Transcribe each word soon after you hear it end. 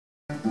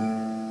I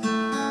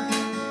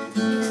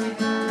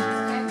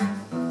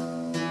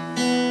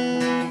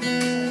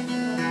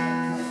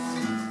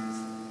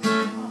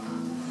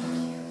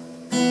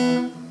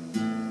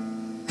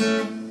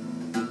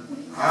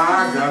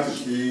got the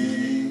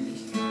key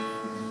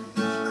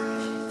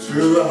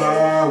to the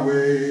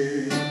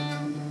highway.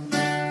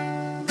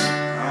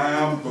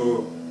 I'm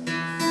booked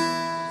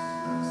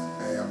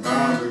and I'm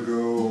bound to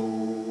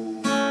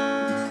go.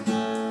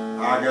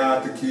 I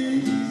got the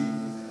key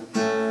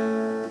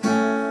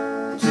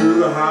to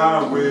the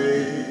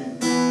highway.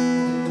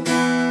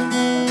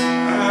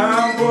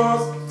 I'm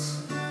booked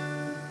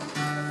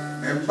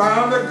and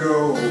bound to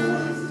go.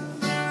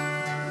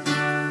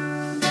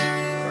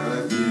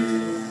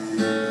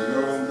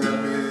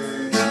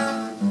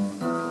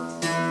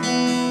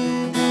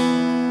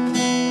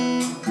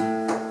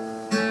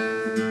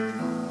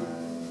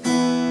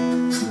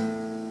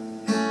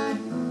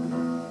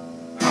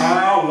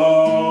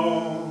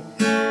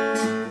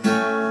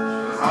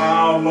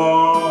 How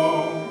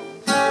long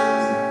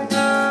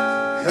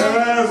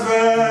has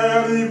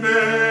that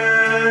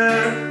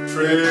evening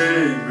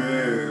train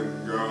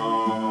been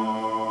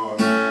gone?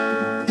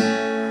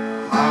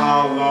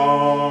 How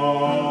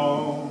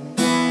long?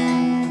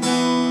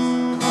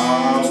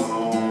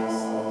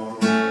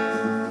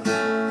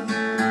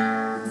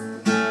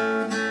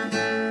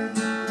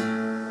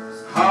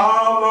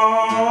 How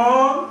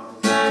long?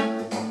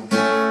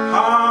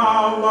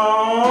 How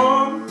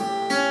long?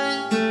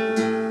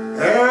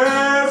 How long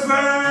has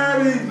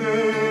that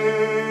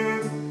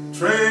evening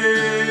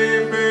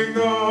train been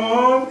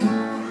gone?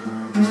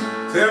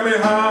 Tell me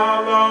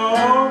how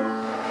long?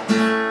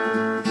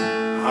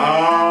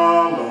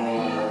 How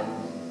long?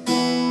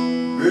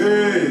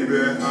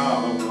 Baby,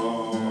 how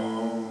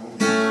long?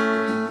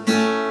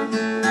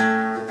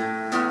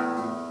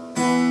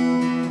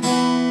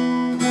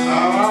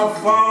 I'll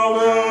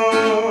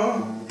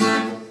follow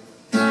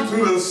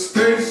to the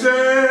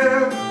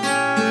station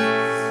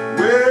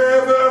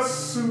with a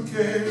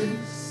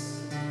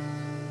suitcase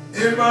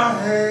in my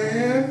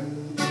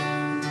hand.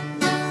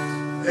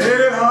 Ain't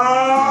it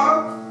hard?